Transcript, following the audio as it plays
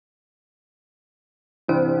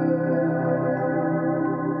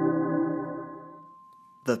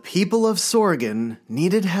The people of Sorgan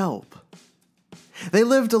needed help. They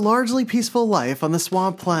lived a largely peaceful life on the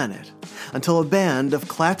swamp planet, until a band of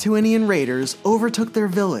Klatooinian raiders overtook their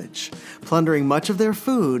village, plundering much of their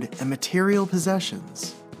food and material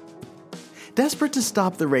possessions. Desperate to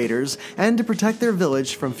stop the raiders and to protect their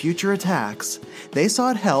village from future attacks, they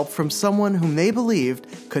sought help from someone whom they believed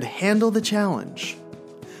could handle the challenge,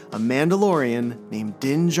 a Mandalorian named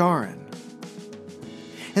Din Djarin.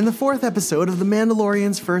 In the 4th episode of The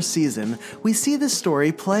Mandalorian's first season, we see this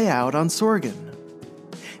story play out on Sorgan.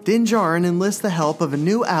 Din Djarin enlists the help of a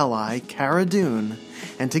new ally, Cara Dune,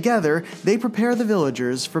 and together they prepare the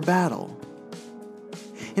villagers for battle.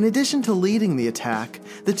 In addition to leading the attack,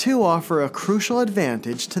 the two offer a crucial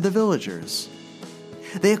advantage to the villagers.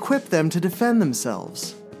 They equip them to defend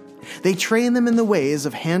themselves. They train them in the ways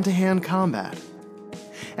of hand-to-hand combat.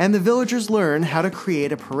 And the villagers learn how to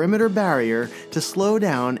create a perimeter barrier to slow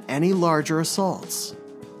down any larger assaults.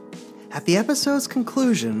 At the episode's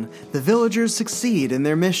conclusion, the villagers succeed in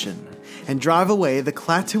their mission and drive away the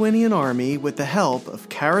Klatooinian army with the help of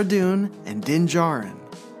Cara Dune and Din Djarin.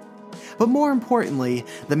 But more importantly,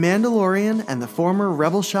 the Mandalorian and the former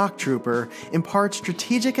rebel shock trooper impart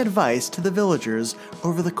strategic advice to the villagers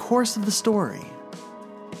over the course of the story.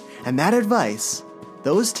 And that advice,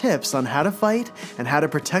 those tips on how to fight and how to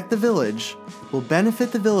protect the village, will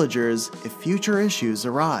benefit the villagers if future issues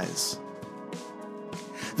arise.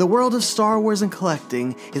 The world of Star Wars and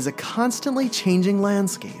collecting is a constantly changing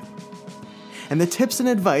landscape. And the tips and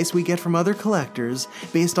advice we get from other collectors,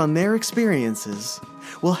 based on their experiences,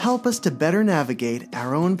 will help us to better navigate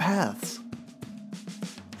our own paths.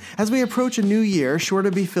 As we approach a new year sure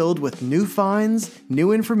to be filled with new finds,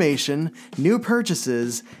 new information, new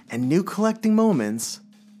purchases, and new collecting moments,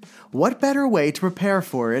 what better way to prepare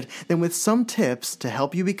for it than with some tips to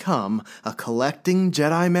help you become a collecting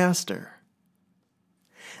Jedi Master?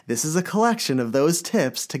 This is a collection of those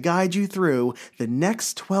tips to guide you through the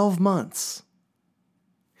next 12 months.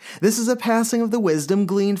 This is a passing of the wisdom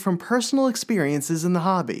gleaned from personal experiences in the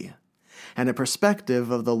hobby, and a perspective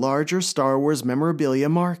of the larger Star Wars memorabilia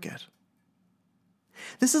market.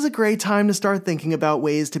 This is a great time to start thinking about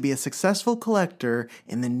ways to be a successful collector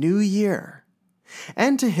in the new year,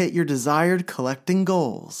 and to hit your desired collecting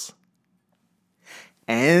goals.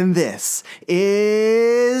 And this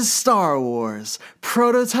is Star Wars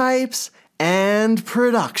Prototypes and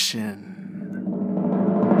Production.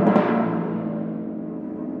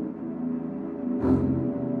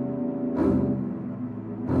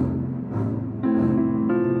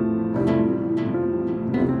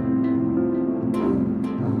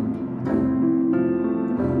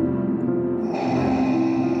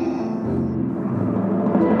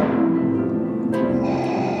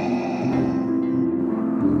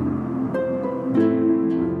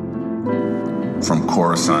 From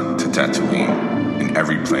Coruscant to Tatooine, and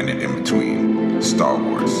every planet in between, Star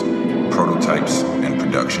Wars, Prototypes and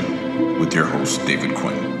Production, with your host, David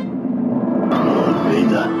Quinn.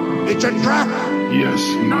 Vader. It's a trap! Yes,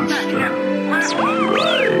 Master.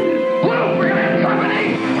 Whoa, we're gonna have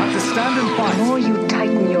company! Have to stand and fight. The more you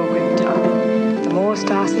tighten your grip, darling, the more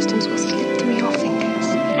star systems will slip through your fingers.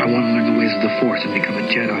 I want to learn the ways of the Force and become a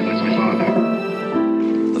Jedi like my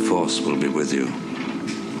father. The Force will be with you,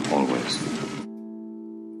 always.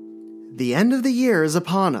 The end of the year is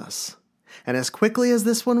upon us, and as quickly as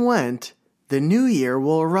this one went, the new year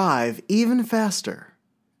will arrive even faster.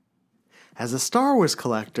 As a Star Wars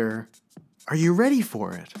collector, are you ready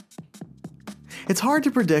for it? It's hard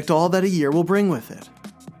to predict all that a year will bring with it.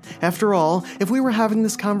 After all, if we were having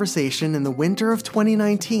this conversation in the winter of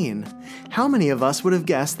 2019, how many of us would have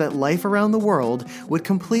guessed that life around the world would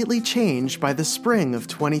completely change by the spring of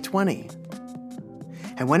 2020?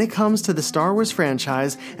 And when it comes to the Star Wars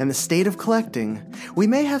franchise and the state of collecting, we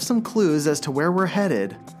may have some clues as to where we're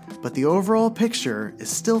headed, but the overall picture is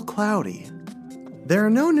still cloudy. There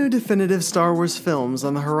are no new definitive Star Wars films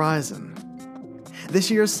on the horizon.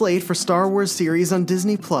 This year's slate for Star Wars series on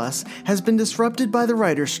Disney Plus has been disrupted by the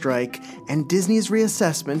writer's strike and Disney's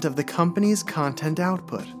reassessment of the company's content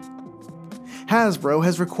output. Hasbro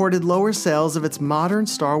has recorded lower sales of its modern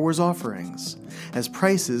Star Wars offerings, as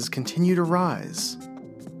prices continue to rise.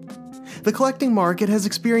 The collecting market has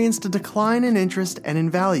experienced a decline in interest and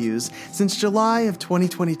in values since July of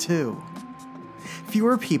 2022.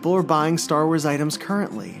 Fewer people are buying Star Wars items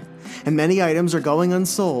currently, and many items are going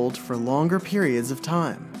unsold for longer periods of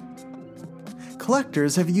time.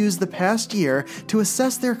 Collectors have used the past year to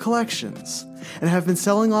assess their collections, and have been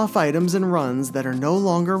selling off items and runs that are no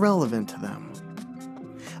longer relevant to them.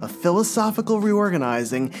 A philosophical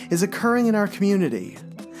reorganizing is occurring in our community,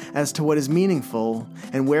 as to what is meaningful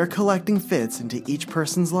and where collecting fits into each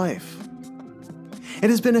person's life. It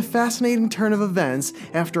has been a fascinating turn of events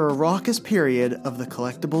after a raucous period of the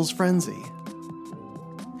collectibles frenzy.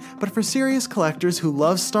 But for serious collectors who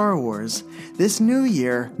love Star Wars, this new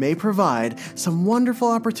year may provide some wonderful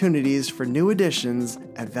opportunities for new additions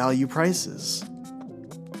at value prices.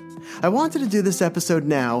 I wanted to do this episode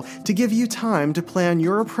now to give you time to plan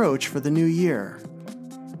your approach for the new year.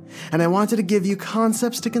 And I wanted to give you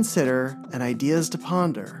concepts to consider and ideas to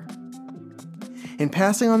ponder. In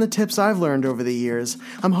passing on the tips I've learned over the years,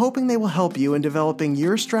 I'm hoping they will help you in developing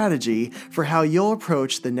your strategy for how you'll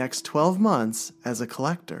approach the next 12 months as a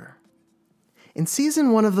collector. In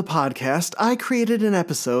Season 1 of the podcast, I created an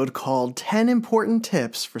episode called 10 Important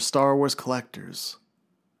Tips for Star Wars Collectors.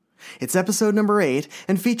 It's episode number 8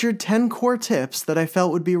 and featured 10 core tips that I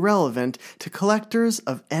felt would be relevant to collectors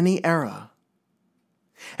of any era.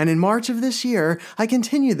 And in March of this year, I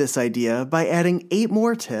continued this idea by adding 8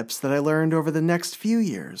 more tips that I learned over the next few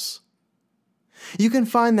years. You can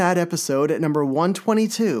find that episode at number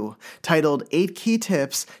 122, titled 8 Key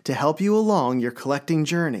Tips to Help You Along Your Collecting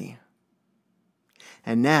Journey.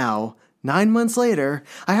 And now, 9 months later,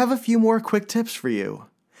 I have a few more quick tips for you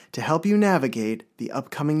to help you navigate the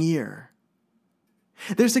upcoming year.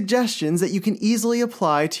 They're suggestions that you can easily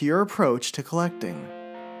apply to your approach to collecting.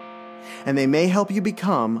 And they may help you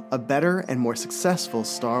become a better and more successful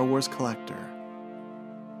Star Wars collector.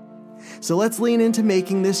 So let's lean into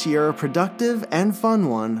making this year a productive and fun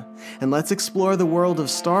one, and let's explore the world of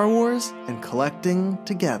Star Wars and collecting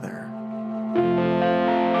together.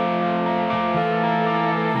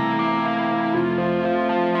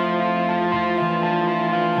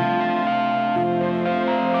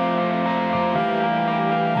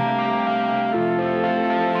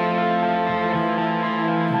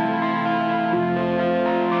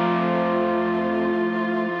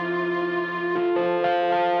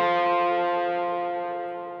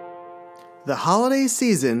 The holiday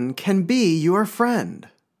season can be your friend.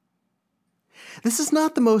 This is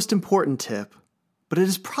not the most important tip, but it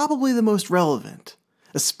is probably the most relevant,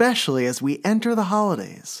 especially as we enter the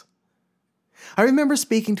holidays. I remember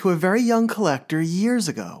speaking to a very young collector years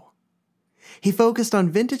ago. He focused on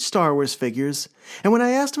vintage Star Wars figures, and when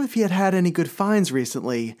I asked him if he had had any good finds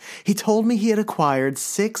recently, he told me he had acquired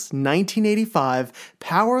 6 1985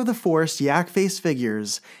 Power of the Force Yak Face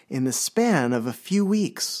figures in the span of a few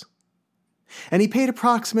weeks. And he paid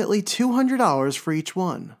approximately $200 for each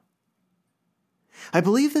one. I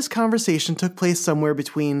believe this conversation took place somewhere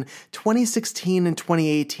between 2016 and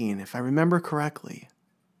 2018, if I remember correctly.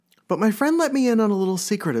 But my friend let me in on a little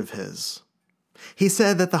secret of his. He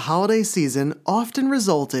said that the holiday season often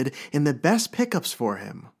resulted in the best pickups for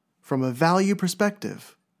him, from a value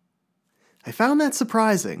perspective. I found that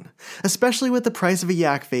surprising, especially with the price of a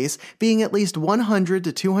Yak Face being at least $100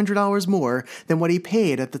 to $200 more than what he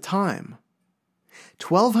paid at the time.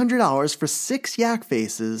 $1,200 for 6 Yak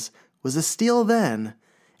Faces was a steal then,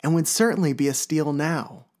 and would certainly be a steal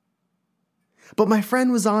now. But my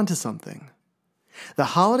friend was onto something. The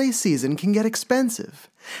holiday season can get expensive,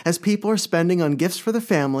 as people are spending on gifts for the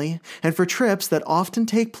family and for trips that often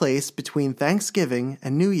take place between Thanksgiving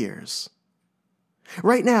and New Year's.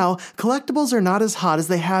 Right now, collectibles are not as hot as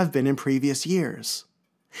they have been in previous years.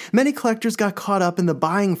 Many collectors got caught up in the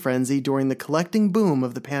buying frenzy during the collecting boom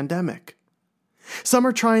of the pandemic. Some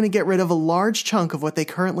are trying to get rid of a large chunk of what they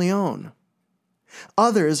currently own.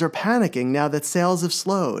 Others are panicking now that sales have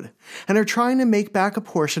slowed and are trying to make back a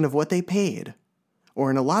portion of what they paid, or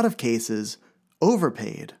in a lot of cases,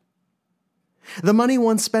 overpaid. The money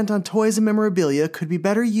once spent on toys and memorabilia could be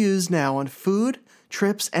better used now on food,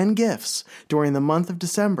 trips, and gifts during the month of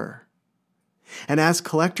December. And as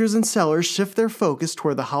collectors and sellers shift their focus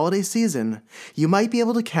toward the holiday season, you might be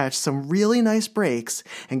able to catch some really nice breaks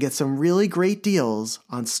and get some really great deals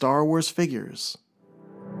on Star Wars figures.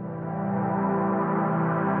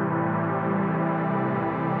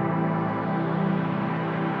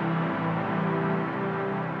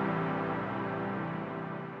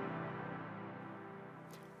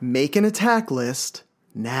 Make an attack list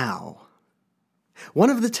now.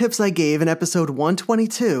 One of the tips I gave in episode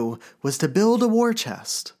 122 was to build a war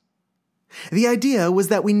chest. The idea was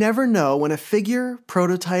that we never know when a figure,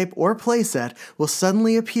 prototype, or playset will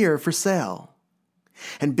suddenly appear for sale.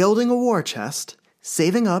 And building a war chest,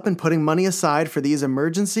 saving up and putting money aside for these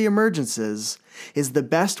emergencies, is the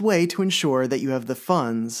best way to ensure that you have the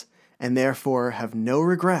funds and therefore have no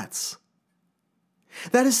regrets.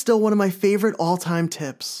 That is still one of my favorite all-time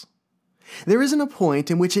tips. There isn't a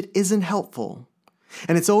point in which it isn't helpful.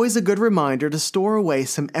 And it's always a good reminder to store away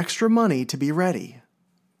some extra money to be ready.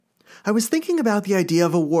 I was thinking about the idea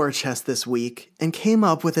of a war chest this week and came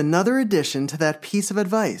up with another addition to that piece of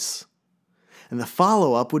advice. And the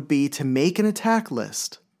follow-up would be to make an attack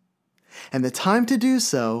list. And the time to do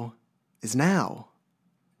so is now.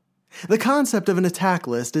 The concept of an attack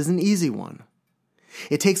list is an easy one.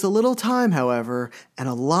 It takes a little time, however, and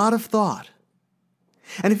a lot of thought.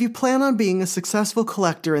 And if you plan on being a successful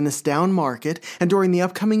collector in this down market and during the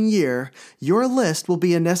upcoming year, your list will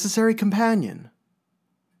be a necessary companion.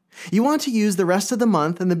 You want to use the rest of the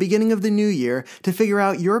month and the beginning of the new year to figure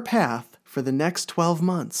out your path for the next 12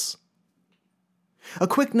 months. A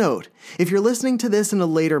quick note, if you're listening to this in a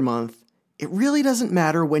later month, it really doesn't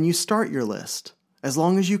matter when you start your list, as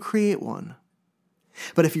long as you create one.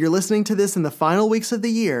 But if you're listening to this in the final weeks of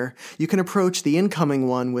the year, you can approach the incoming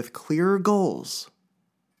one with clearer goals.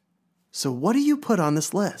 So what do you put on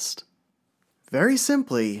this list? Very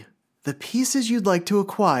simply, the pieces you'd like to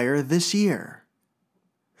acquire this year.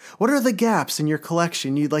 What are the gaps in your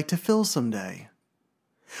collection you'd like to fill someday?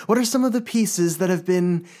 What are some of the pieces that have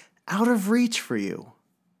been out of reach for you?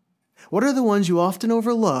 What are the ones you often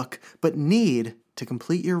overlook but need to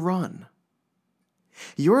complete your run?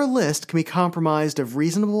 Your list can be comprised of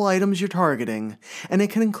reasonable items you're targeting, and it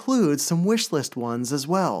can include some wish list ones as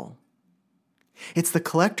well. It's the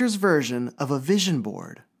collector's version of a vision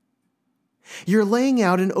board. You're laying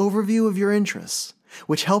out an overview of your interests,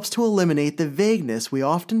 which helps to eliminate the vagueness we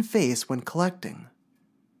often face when collecting.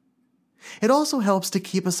 It also helps to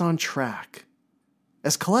keep us on track.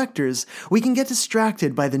 As collectors, we can get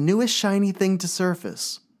distracted by the newest shiny thing to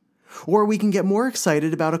surface, or we can get more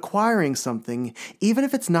excited about acquiring something even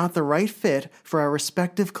if it's not the right fit for our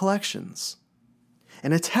respective collections.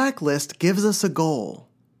 An attack list gives us a goal.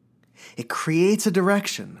 It creates a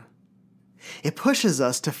direction. It pushes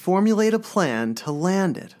us to formulate a plan to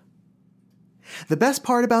land it. The best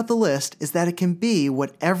part about the list is that it can be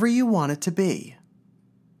whatever you want it to be.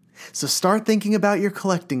 So start thinking about your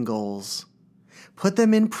collecting goals. Put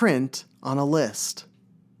them in print on a list.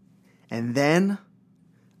 And then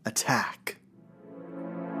attack.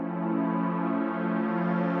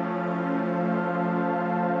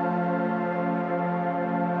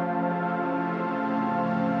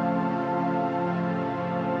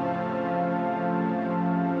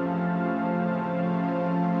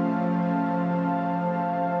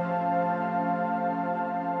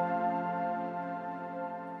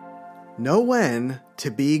 Know when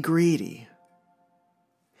to be greedy.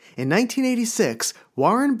 In 1986,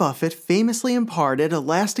 Warren Buffett famously imparted a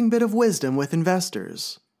lasting bit of wisdom with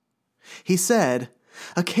investors. He said,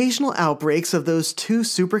 "Occasional outbreaks of those two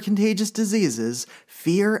super contagious diseases,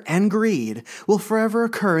 fear and greed, will forever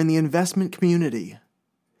occur in the investment community.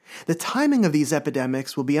 The timing of these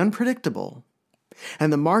epidemics will be unpredictable,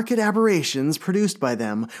 and the market aberrations produced by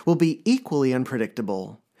them will be equally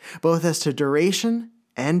unpredictable, both as to duration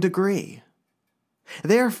and degree.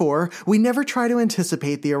 Therefore, we never try to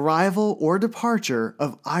anticipate the arrival or departure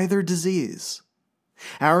of either disease.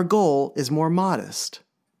 Our goal is more modest.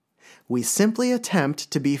 We simply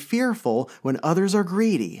attempt to be fearful when others are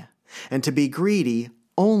greedy, and to be greedy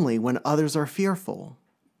only when others are fearful."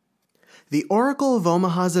 The Oracle of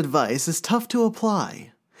Omaha's advice is tough to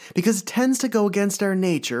apply, because it tends to go against our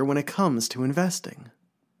nature when it comes to investing.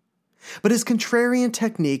 But his contrarian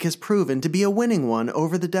technique has proven to be a winning one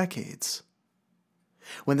over the decades.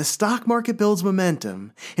 When the stock market builds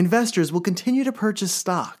momentum, investors will continue to purchase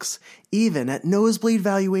stocks, even at nosebleed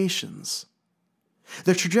valuations.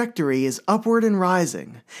 The trajectory is upward and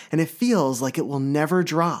rising, and it feels like it will never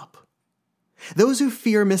drop. Those who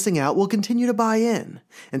fear missing out will continue to buy in,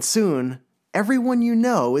 and soon, everyone you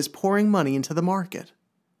know is pouring money into the market.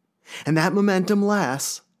 And that momentum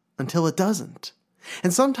lasts until it doesn't.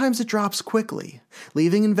 And sometimes it drops quickly,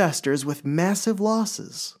 leaving investors with massive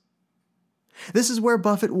losses. This is where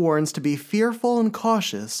Buffett warns to be fearful and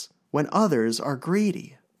cautious when others are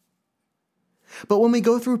greedy. But when we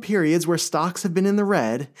go through periods where stocks have been in the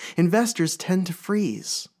red, investors tend to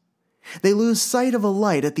freeze. They lose sight of a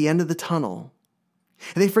light at the end of the tunnel.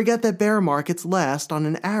 They forget that bear markets last on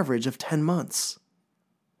an average of 10 months.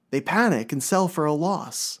 They panic and sell for a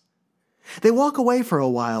loss. They walk away for a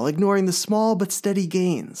while, ignoring the small but steady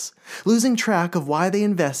gains, losing track of why they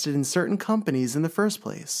invested in certain companies in the first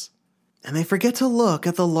place. And they forget to look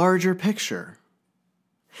at the larger picture.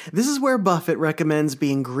 This is where Buffett recommends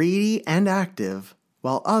being greedy and active,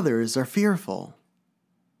 while others are fearful.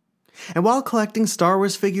 And while collecting Star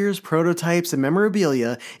Wars figures, prototypes, and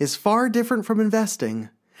memorabilia is far different from investing,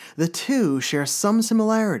 the two share some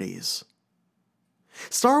similarities.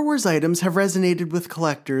 Star Wars items have resonated with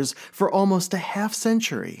collectors for almost a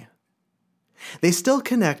half-century. They still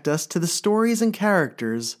connect us to the stories and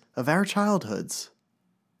characters of our childhoods.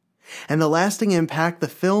 And the lasting impact the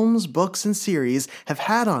films, books, and series have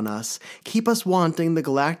had on us keep us wanting the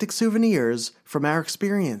galactic souvenirs from our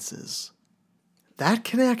experiences. That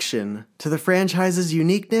connection to the franchise's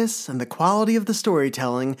uniqueness and the quality of the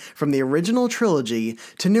storytelling from the original trilogy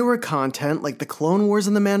to newer content like The Clone Wars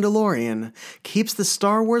and The Mandalorian keeps the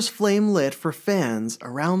Star Wars flame lit for fans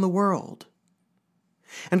around the world.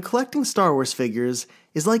 And collecting Star Wars figures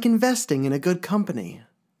is like investing in a good company.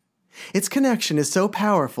 Its connection is so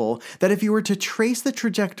powerful that if you were to trace the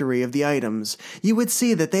trajectory of the items, you would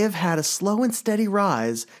see that they have had a slow and steady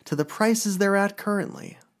rise to the prices they're at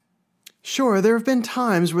currently. Sure, there have been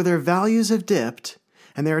times where their values have dipped,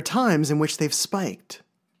 and there are times in which they've spiked.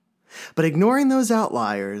 But ignoring those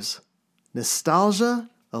outliers, nostalgia,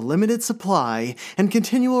 a limited supply, and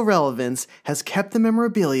continual relevance has kept the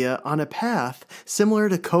memorabilia on a path similar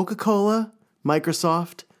to Coca-Cola,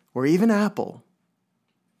 Microsoft, or even Apple.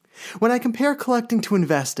 When I compare collecting to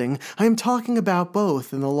investing, I am talking about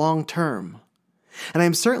both in the long term. And I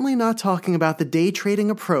am certainly not talking about the day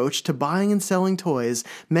trading approach to buying and selling toys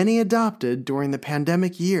many adopted during the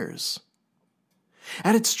pandemic years.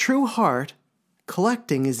 At its true heart,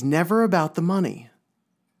 collecting is never about the money.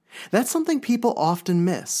 That's something people often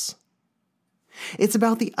miss. It's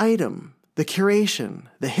about the item, the curation,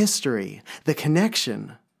 the history, the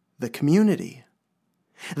connection, the community.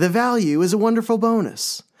 The value is a wonderful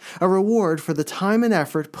bonus, a reward for the time and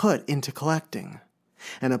effort put into collecting,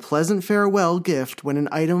 and a pleasant farewell gift when an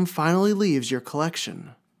item finally leaves your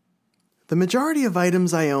collection. The majority of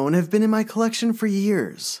items I own have been in my collection for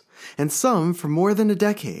years, and some for more than a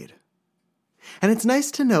decade. And it's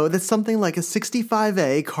nice to know that something like a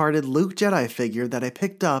 65A carded Luke Jedi figure that I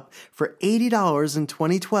picked up for $80 in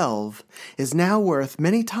 2012 is now worth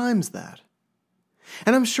many times that.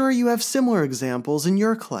 And I'm sure you have similar examples in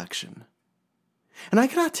your collection. And I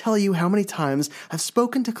cannot tell you how many times I've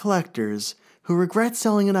spoken to collectors who regret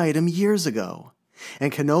selling an item years ago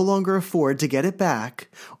and can no longer afford to get it back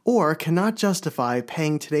or cannot justify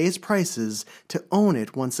paying today's prices to own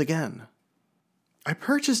it once again. I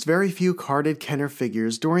purchased very few carded Kenner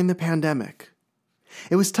figures during the pandemic.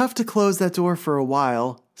 It was tough to close that door for a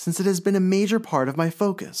while since it has been a major part of my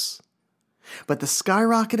focus. But the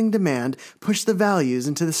skyrocketing demand pushed the values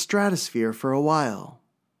into the stratosphere for a while.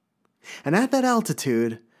 And at that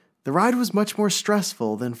altitude, the ride was much more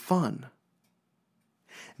stressful than fun.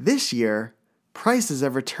 This year, prices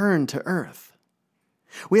have returned to earth.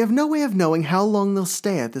 We have no way of knowing how long they'll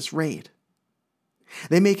stay at this rate.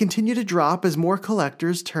 They may continue to drop as more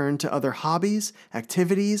collectors turn to other hobbies,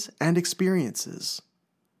 activities, and experiences.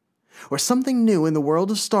 Or something new in the world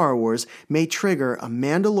of Star Wars may trigger a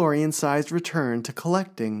Mandalorian-sized return to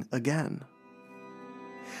collecting again.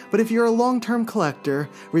 But if you're a long-term collector,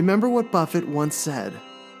 remember what Buffett once said: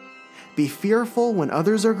 "Be fearful when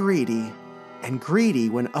others are greedy, and greedy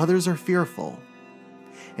when others are fearful."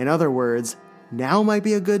 In other words, now might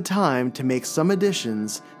be a good time to make some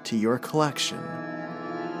additions to your collection.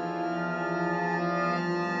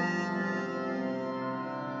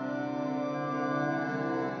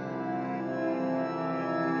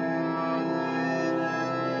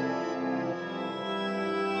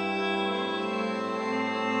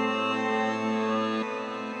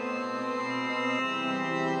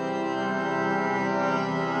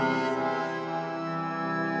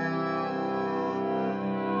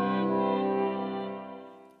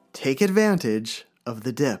 Take advantage of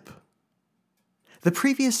the dip. The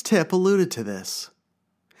previous tip alluded to this.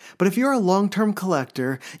 But if you're a long-term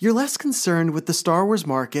collector, you're less concerned with the Star Wars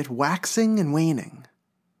market waxing and waning.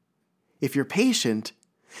 If you're patient,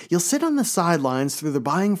 you'll sit on the sidelines through the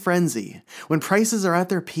buying frenzy when prices are at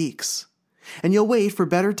their peaks, and you'll wait for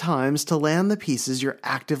better times to land the pieces you're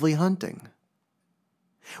actively hunting.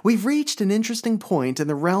 We've reached an interesting point in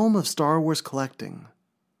the realm of Star Wars collecting.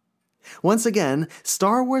 Once again,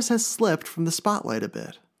 Star Wars has slipped from the spotlight a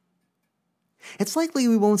bit. It's likely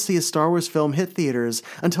we won't see a Star Wars film hit theaters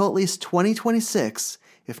until at least 2026,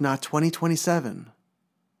 if not 2027.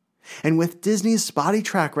 And with Disney's spotty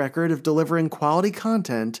track record of delivering quality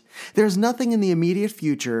content, there's nothing in the immediate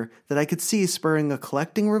future that I could see spurring a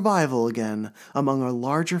collecting revival again among a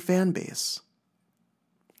larger fan base.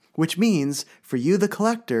 Which means, for you the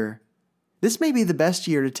collector, this may be the best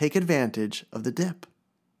year to take advantage of the dip.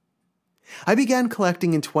 I began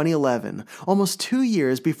collecting in 2011, almost 2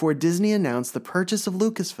 years before Disney announced the purchase of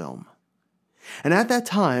Lucasfilm. And at that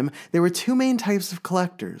time, there were two main types of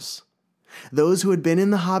collectors: those who had been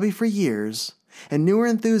in the hobby for years, and newer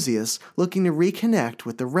enthusiasts looking to reconnect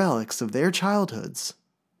with the relics of their childhoods.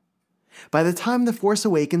 By the time The Force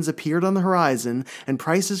Awakens appeared on the horizon and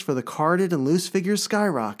prices for the carded and loose figures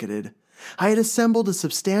skyrocketed, I had assembled a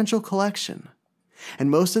substantial collection,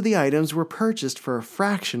 and most of the items were purchased for a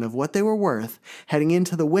fraction of what they were worth heading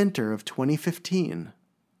into the winter of 2015.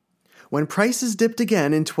 When prices dipped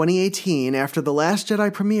again in 2018 after The Last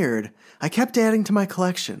Jedi premiered, I kept adding to my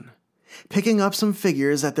collection, picking up some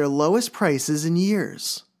figures at their lowest prices in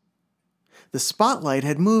years. The spotlight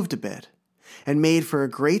had moved a bit, and made for a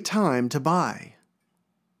great time to buy.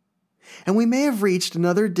 And we may have reached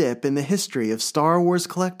another dip in the history of Star Wars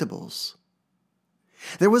collectibles.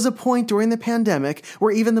 There was a point during the pandemic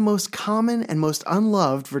where even the most common and most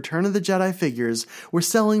unloved Return of the Jedi figures were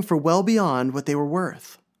selling for well beyond what they were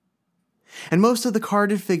worth. And most of the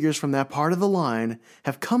carded figures from that part of the line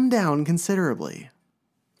have come down considerably.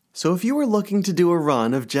 So if you are looking to do a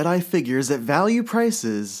run of Jedi figures at value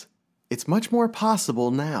prices, it's much more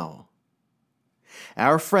possible now.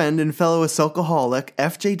 Our friend and fellow Ahsoka-holic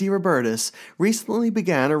FJ.D. Robertus recently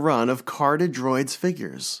began a run of carded droids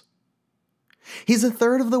figures. He's a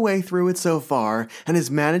third of the way through it so far and has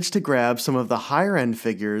managed to grab some of the higher-end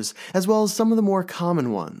figures as well as some of the more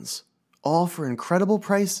common ones, all for incredible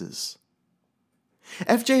prices.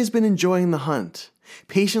 FJ has been enjoying the hunt,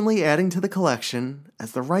 patiently adding to the collection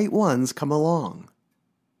as the right ones come along.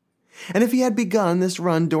 And if he had begun this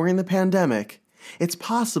run during the pandemic, it's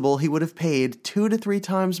possible he would have paid 2 to 3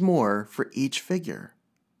 times more for each figure.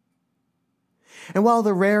 And while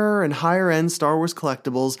the rarer and higher-end Star Wars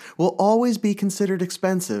collectibles will always be considered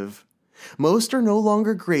expensive, most are no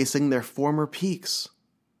longer gracing their former peaks.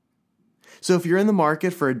 So if you're in the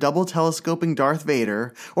market for a double telescoping Darth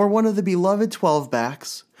Vader, or one of the beloved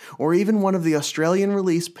 12-backs, or even one of the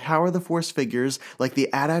Australian-released Power of the Force figures like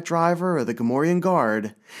the AT-AT Driver or the Gamorrean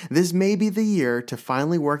Guard, this may be the year to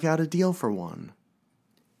finally work out a deal for one.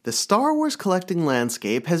 The Star Wars collecting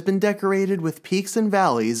landscape has been decorated with peaks and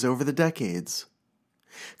valleys over the decades.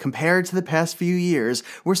 Compared to the past few years,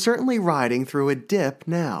 we're certainly riding through a dip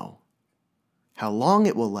now. How long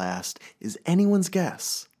it will last is anyone's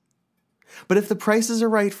guess. But if the prices are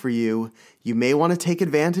right for you, you may want to take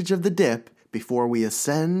advantage of the dip before we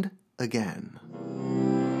ascend again.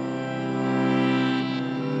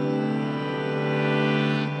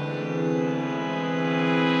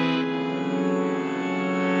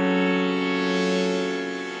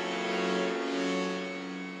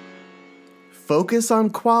 Focus on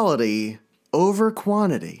quality over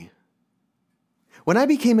quantity. When I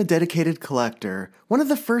became a dedicated collector, one of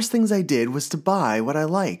the first things I did was to buy what I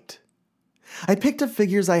liked. I picked up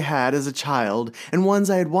figures I had as a child and ones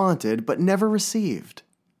I had wanted but never received.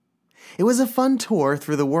 It was a fun tour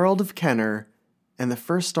through the world of Kenner and the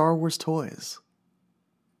first Star Wars toys.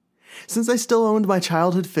 Since I still owned my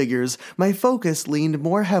childhood figures, my focus leaned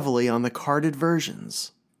more heavily on the carded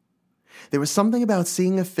versions. There was something about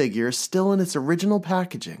seeing a figure still in its original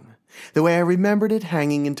packaging, the way I remembered it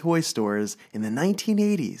hanging in toy stores in the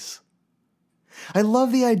 1980s. I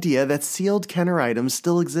love the idea that sealed Kenner items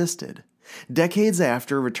still existed, decades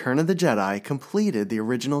after Return of the Jedi completed the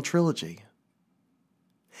original trilogy.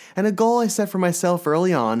 And a goal I set for myself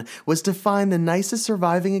early on was to find the nicest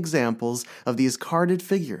surviving examples of these carded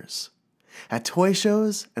figures, at toy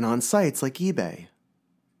shows and on sites like eBay.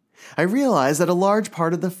 I realized that a large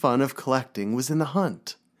part of the fun of collecting was in the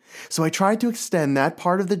hunt, so I tried to extend that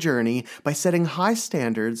part of the journey by setting high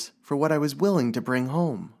standards for what I was willing to bring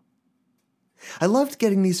home. I loved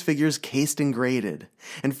getting these figures cased and graded,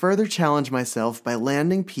 and further challenged myself by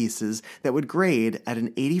landing pieces that would grade at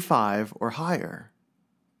an 85 or higher.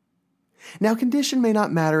 Now, condition may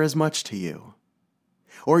not matter as much to you.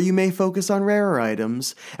 Or you may focus on rarer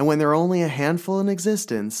items, and when there are only a handful in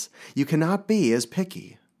existence, you cannot be as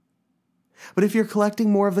picky. But if you're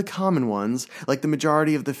collecting more of the common ones, like the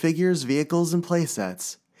majority of the figures, vehicles, and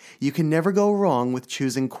playsets, you can never go wrong with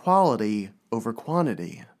choosing quality over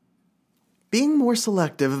quantity. Being more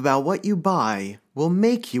selective about what you buy will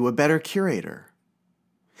make you a better curator.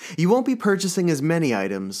 You won't be purchasing as many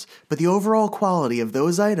items, but the overall quality of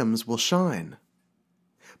those items will shine.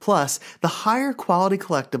 Plus, the higher quality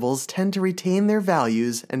collectibles tend to retain their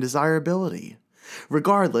values and desirability,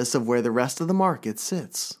 regardless of where the rest of the market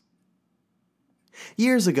sits.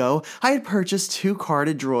 Years ago, I had purchased 2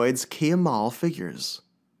 carded droids Kia Mall figures.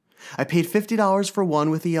 I paid $50 for one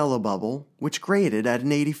with a yellow bubble, which graded at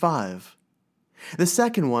an 85. The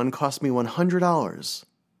second one cost me $100.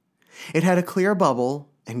 It had a clear bubble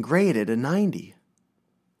and graded a 90.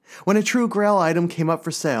 When a True Grail item came up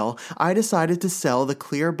for sale, I decided to sell the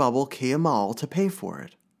clear bubble Kia Mall to pay for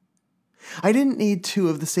it. I didn't need 2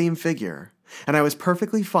 of the same figure, and I was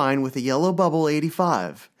perfectly fine with a yellow bubble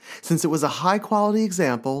 85, since it was a high-quality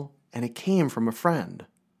example and it came from a friend.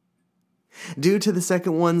 Due to the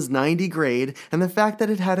second one's 90 grade and the fact that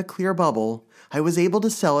it had a clear bubble, I was able to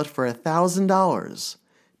sell it for $1,000,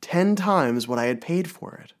 10 times what I had paid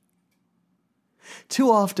for it. Too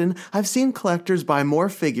often, I've seen collectors buy more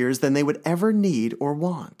figures than they would ever need or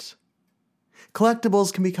want.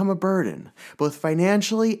 Collectibles can become a burden, both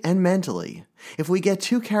financially and mentally, if we get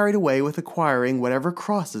too carried away with acquiring whatever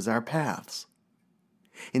crosses our paths.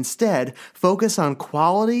 Instead, focus on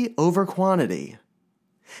quality over quantity.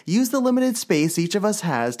 Use the limited space each of us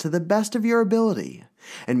has to the best of your ability,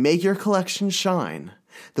 and make your collection shine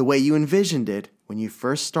the way you envisioned it when you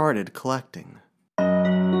first started collecting.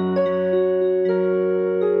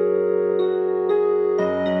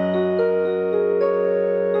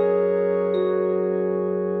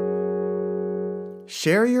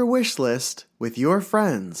 Share your wish list with your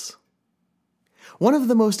friends. One of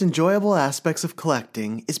the most enjoyable aspects of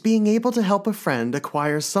collecting is being able to help a friend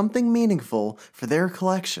acquire something meaningful for their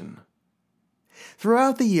collection.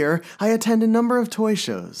 Throughout the year, I attend a number of toy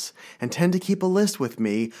shows and tend to keep a list with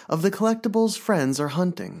me of the collectibles friends are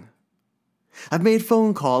hunting. I've made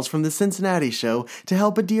phone calls from the Cincinnati show to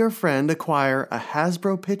help a dear friend acquire a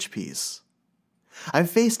Hasbro pitch piece.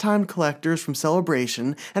 I've FaceTimed collectors from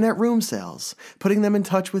Celebration and at room sales, putting them in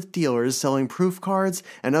touch with dealers selling proof cards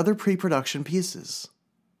and other pre-production pieces.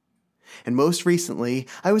 And most recently,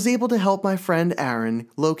 I was able to help my friend Aaron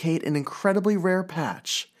locate an incredibly rare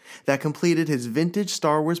patch that completed his vintage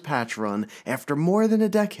Star Wars patch run after more than a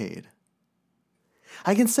decade.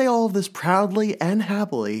 I can say all of this proudly and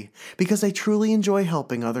happily because I truly enjoy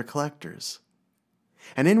helping other collectors.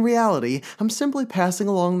 And in reality, I'm simply passing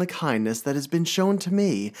along the kindness that has been shown to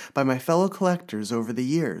me by my fellow collectors over the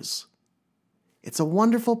years. It's a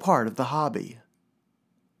wonderful part of the hobby.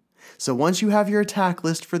 So once you have your attack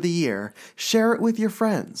list for the year, share it with your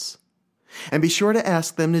friends. And be sure to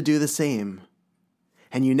ask them to do the same.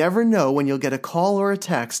 And you never know when you'll get a call or a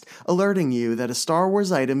text alerting you that a Star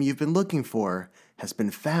Wars item you've been looking for has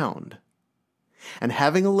been found. And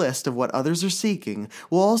having a list of what others are seeking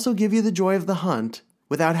will also give you the joy of the hunt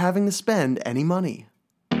without having to spend any money.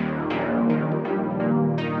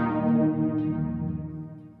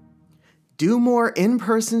 Do more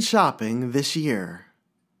in-person shopping this year.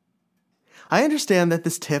 I understand that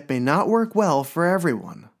this tip may not work well for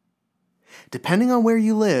everyone. Depending on where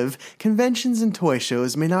you live, conventions and toy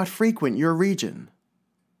shows may not frequent your region.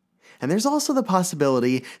 And there's also the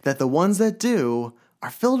possibility that the ones that do are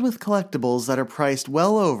filled with collectibles that are priced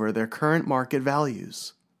well over their current market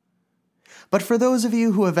values. But for those of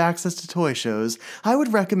you who have access to toy shows, I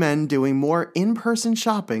would recommend doing more in-person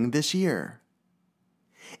shopping this year.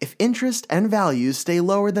 If interest and values stay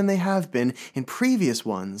lower than they have been in previous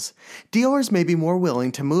ones, dealers may be more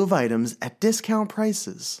willing to move items at discount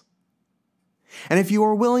prices. And if you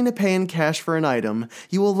are willing to pay in cash for an item,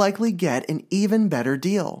 you will likely get an even better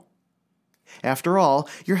deal. After all,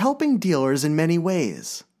 you're helping dealers in many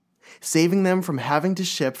ways, saving them from having to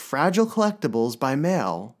ship fragile collectibles by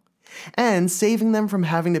mail, and saving them from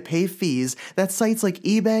having to pay fees that sites like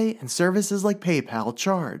eBay and services like PayPal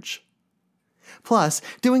charge. Plus,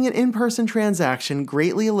 doing an in-person transaction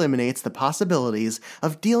greatly eliminates the possibilities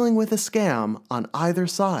of dealing with a scam on either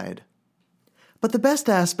side. But the best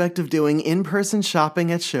aspect of doing in-person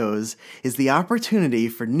shopping at shows is the opportunity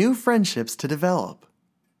for new friendships to develop.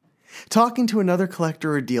 Talking to another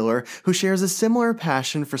collector or dealer who shares a similar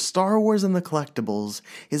passion for Star Wars and the collectibles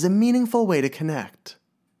is a meaningful way to connect.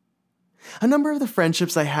 A number of the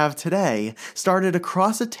friendships I have today started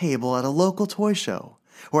across a table at a local toy show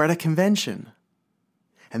or at a convention.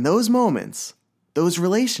 And those moments, those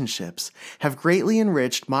relationships, have greatly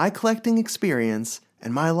enriched my collecting experience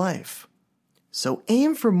and my life. So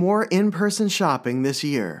aim for more in-person shopping this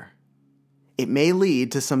year. It may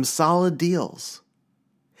lead to some solid deals.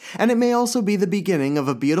 And it may also be the beginning of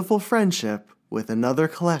a beautiful friendship with another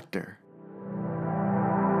collector.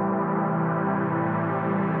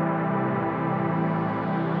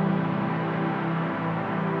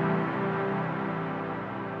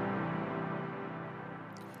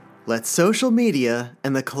 Let social media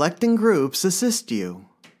and the collecting groups assist you.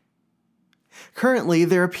 Currently,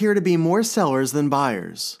 there appear to be more sellers than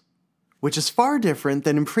buyers, which is far different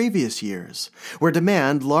than in previous years, where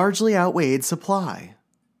demand largely outweighed supply.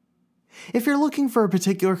 If you're looking for a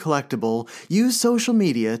particular collectible, use social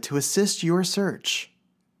media to assist your search.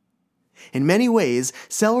 In many ways,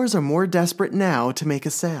 sellers are more desperate now to make a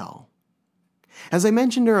sale. As I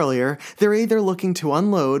mentioned earlier, they're either looking to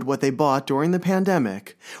unload what they bought during the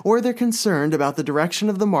pandemic, or they're concerned about the direction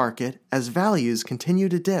of the market as values continue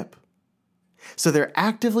to dip. So they're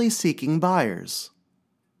actively seeking buyers.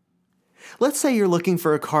 Let's say you're looking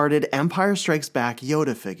for a carded Empire Strikes Back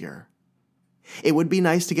Yoda figure. It would be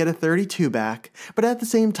nice to get a 32 back, but at the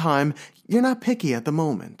same time, you're not picky at the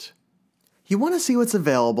moment. You want to see what's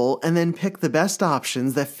available and then pick the best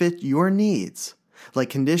options that fit your needs, like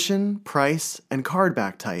condition, price, and card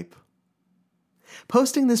back type.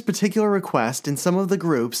 Posting this particular request in some of the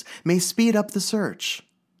groups may speed up the search.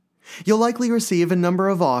 You'll likely receive a number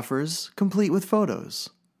of offers, complete with photos.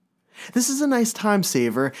 This is a nice time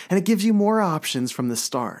saver, and it gives you more options from the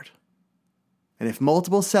start. And if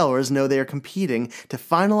multiple sellers know they are competing to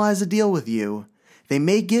finalize a deal with you, they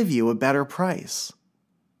may give you a better price.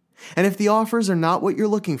 And if the offers are not what you're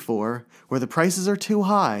looking for, or the prices are too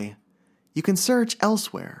high, you can search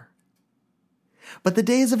elsewhere. But the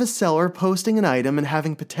days of a seller posting an item and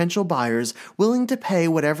having potential buyers willing to pay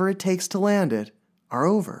whatever it takes to land it are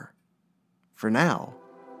over. For now.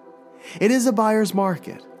 It is a buyer's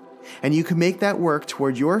market, and you can make that work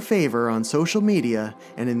toward your favor on social media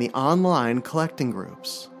and in the online collecting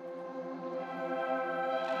groups.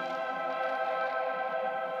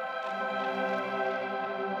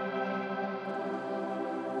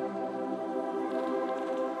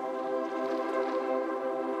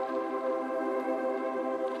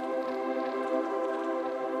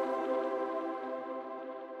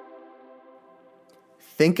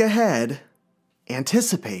 Think ahead,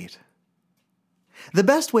 anticipate. The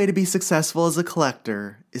best way to be successful as a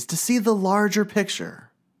collector is to see the larger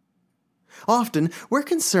picture. Often, we're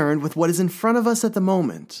concerned with what is in front of us at the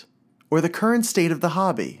moment, or the current state of the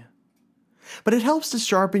hobby. But it helps to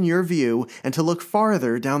sharpen your view and to look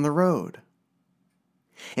farther down the road.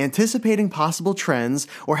 Anticipating possible trends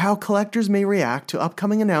or how collectors may react to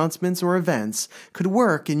upcoming announcements or events could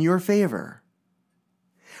work in your favor.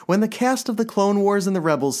 When the cast of the Clone Wars and the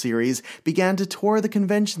Rebels series began to tour the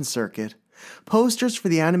convention circuit, posters for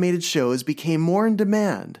the animated shows became more in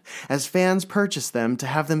demand as fans purchased them to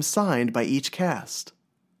have them signed by each cast.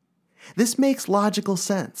 This makes logical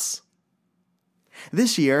sense.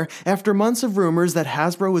 This year, after months of rumors that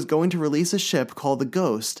Hasbro was going to release a ship called the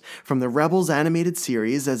Ghost from the Rebels animated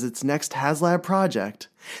series as its next HasLab project,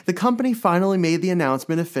 the company finally made the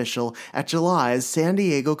announcement official at July's San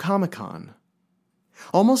Diego Comic-Con.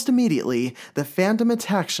 Almost immediately, the Phantom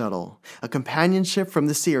Attack Shuttle, a companion ship from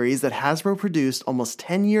the series that Hasbro produced almost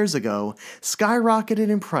 10 years ago, skyrocketed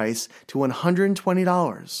in price to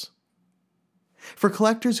 $120. For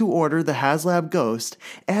collectors who ordered the HasLab Ghost,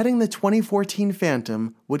 adding the 2014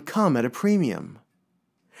 Phantom would come at a premium.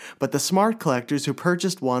 But the smart collectors who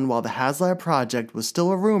purchased one while the HasLab project was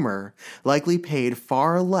still a rumor likely paid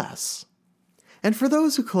far less. And for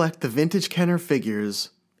those who collect the vintage Kenner figures,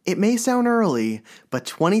 it may sound early, but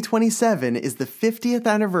 2027 is the 50th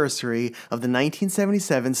anniversary of the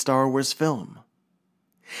 1977 Star Wars film.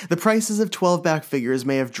 The prices of 12-back figures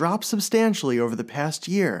may have dropped substantially over the past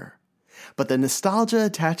year, but the nostalgia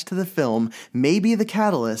attached to the film may be the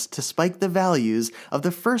catalyst to spike the values of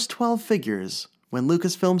the first 12 figures when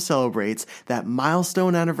Lucasfilm celebrates that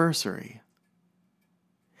milestone anniversary.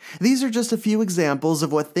 These are just a few examples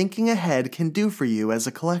of what thinking ahead can do for you as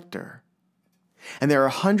a collector. And there are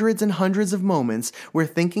hundreds and hundreds of moments where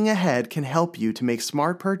thinking ahead can help you to make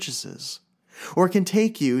smart purchases, or can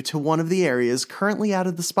take you to one of the areas currently out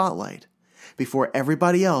of the spotlight before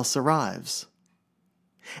everybody else arrives.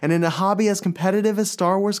 And in a hobby as competitive as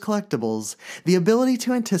Star Wars collectibles, the ability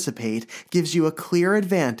to anticipate gives you a clear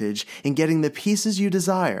advantage in getting the pieces you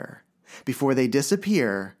desire before they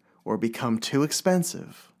disappear or become too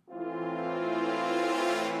expensive.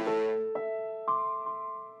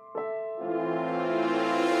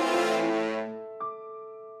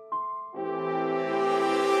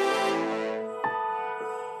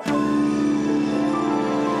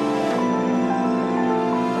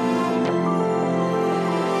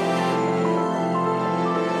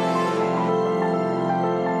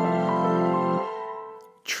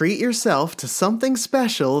 Treat yourself to something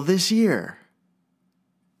special this year.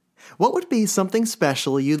 What would be something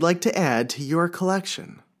special you'd like to add to your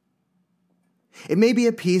collection? It may be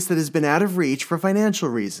a piece that has been out of reach for financial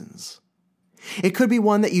reasons. It could be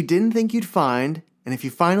one that you didn't think you'd find, and if you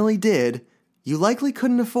finally did, you likely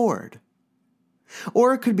couldn't afford.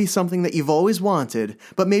 Or it could be something that you've always wanted,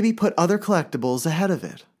 but maybe put other collectibles ahead of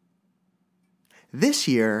it. This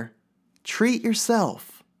year, treat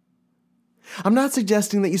yourself. I'm not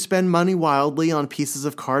suggesting that you spend money wildly on pieces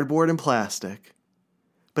of cardboard and plastic.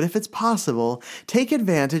 But if it's possible, take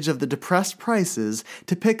advantage of the depressed prices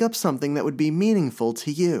to pick up something that would be meaningful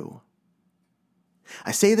to you.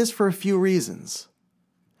 I say this for a few reasons.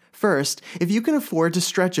 First, if you can afford to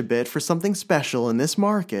stretch a bit for something special in this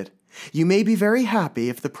market, you may be very happy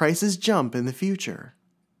if the prices jump in the future.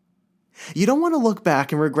 You don't want to look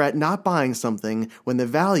back and regret not buying something when the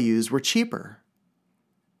values were cheaper.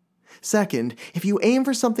 Second, if you aim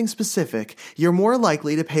for something specific, you're more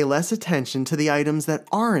likely to pay less attention to the items that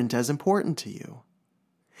aren't as important to you.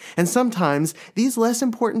 And sometimes, these less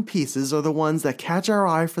important pieces are the ones that catch our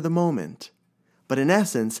eye for the moment. But in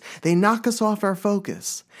essence, they knock us off our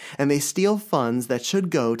focus, and they steal funds that should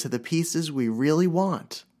go to the pieces we really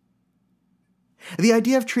want. The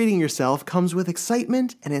idea of treating yourself comes with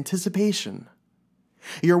excitement and anticipation.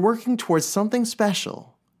 You're working towards something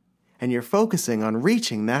special, and you're focusing on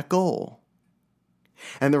reaching that goal.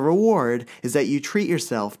 And the reward is that you treat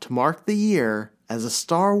yourself to mark the year as a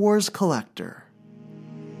Star Wars collector.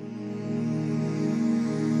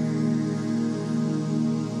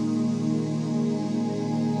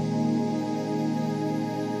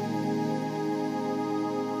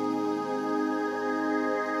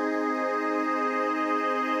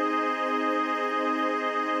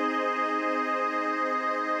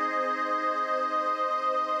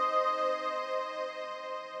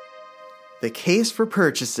 The case for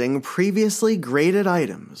purchasing previously graded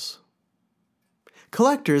items.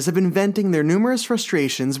 Collectors have been venting their numerous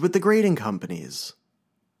frustrations with the grading companies.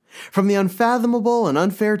 From the unfathomable and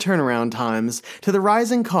unfair turnaround times to the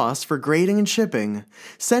rising costs for grading and shipping,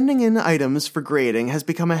 sending in items for grading has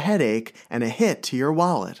become a headache and a hit to your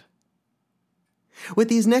wallet. With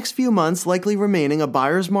these next few months likely remaining a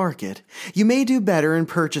buyer's market, you may do better in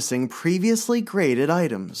purchasing previously graded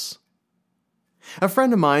items. A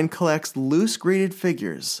friend of mine collects loose graded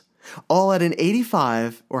figures, all at an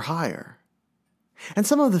 85 or higher. And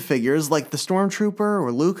some of the figures, like the Stormtrooper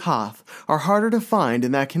or Luke Hoth, are harder to find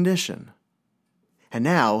in that condition. And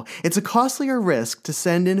now, it's a costlier risk to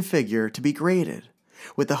send in a figure to be graded,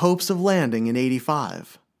 with the hopes of landing an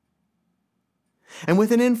 85. And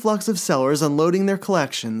with an influx of sellers unloading their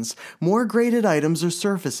collections, more graded items are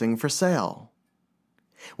surfacing for sale.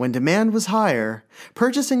 When demand was higher,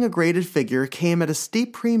 purchasing a graded figure came at a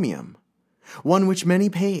steep premium, one which many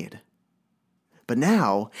paid. But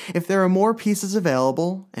now, if there are more pieces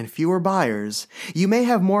available and fewer buyers, you may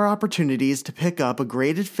have more opportunities to pick up a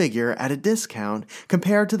graded figure at a discount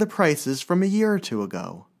compared to the prices from a year or two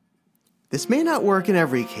ago. This may not work in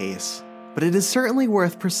every case, but it is certainly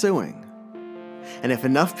worth pursuing. And if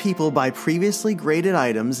enough people buy previously graded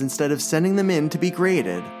items instead of sending them in to be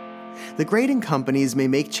graded, the grading companies may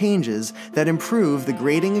make changes that improve the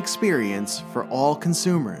grading experience for all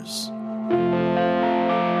consumers.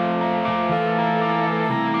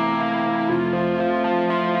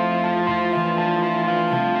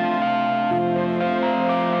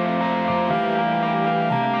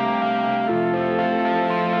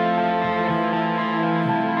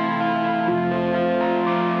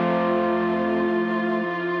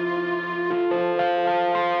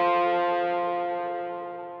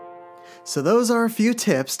 So those are a few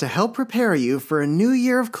tips to help prepare you for a new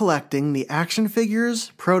year of collecting the action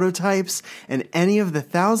figures, prototypes, and any of the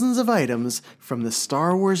thousands of items from the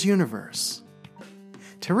Star Wars universe.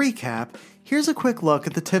 To recap, here's a quick look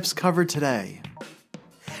at the tips covered today.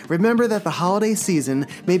 Remember that the holiday season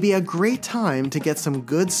may be a great time to get some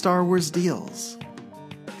good Star Wars deals.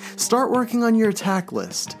 Start working on your attack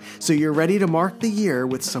list so you're ready to mark the year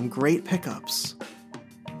with some great pickups.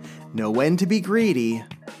 Know when to be greedy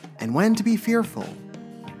and when to be fearful.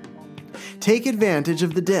 Take advantage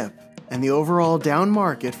of the dip and the overall down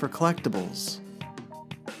market for collectibles.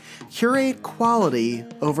 Curate quality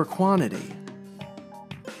over quantity.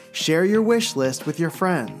 Share your wish list with your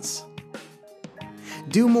friends.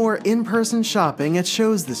 Do more in-person shopping at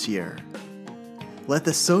shows this year. Let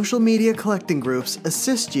the social media collecting groups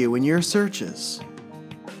assist you in your searches.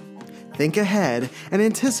 Think ahead and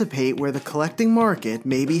anticipate where the collecting market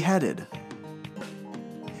may be headed.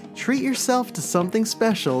 Treat yourself to something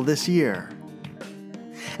special this year.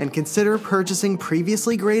 And consider purchasing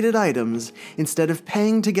previously graded items instead of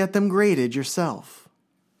paying to get them graded yourself.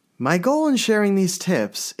 My goal in sharing these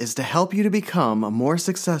tips is to help you to become a more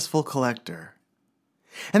successful collector.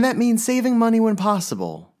 And that means saving money when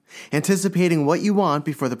possible, anticipating what you want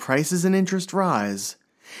before the prices and interest rise,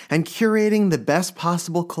 and curating the best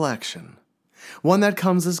possible collection, one that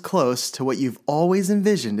comes as close to what you've always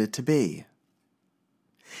envisioned it to be.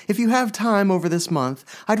 If you have time over this month,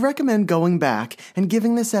 I'd recommend going back and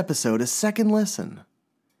giving this episode a second listen.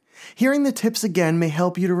 Hearing the tips again may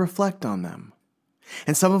help you to reflect on them.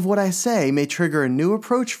 And some of what I say may trigger a new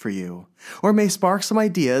approach for you, or may spark some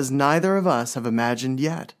ideas neither of us have imagined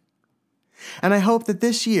yet. And I hope that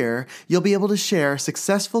this year you'll be able to share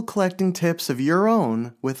successful collecting tips of your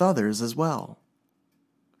own with others as well.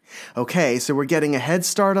 Okay, so we're getting a head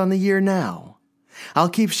start on the year now. I'll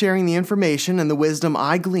keep sharing the information and the wisdom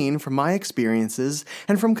I glean from my experiences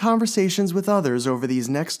and from conversations with others over these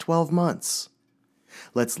next 12 months.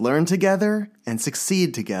 Let's learn together and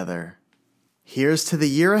succeed together. Here's to the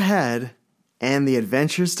year ahead and the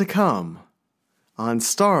adventures to come on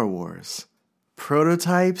Star Wars,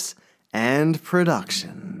 Prototypes and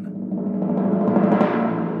Production.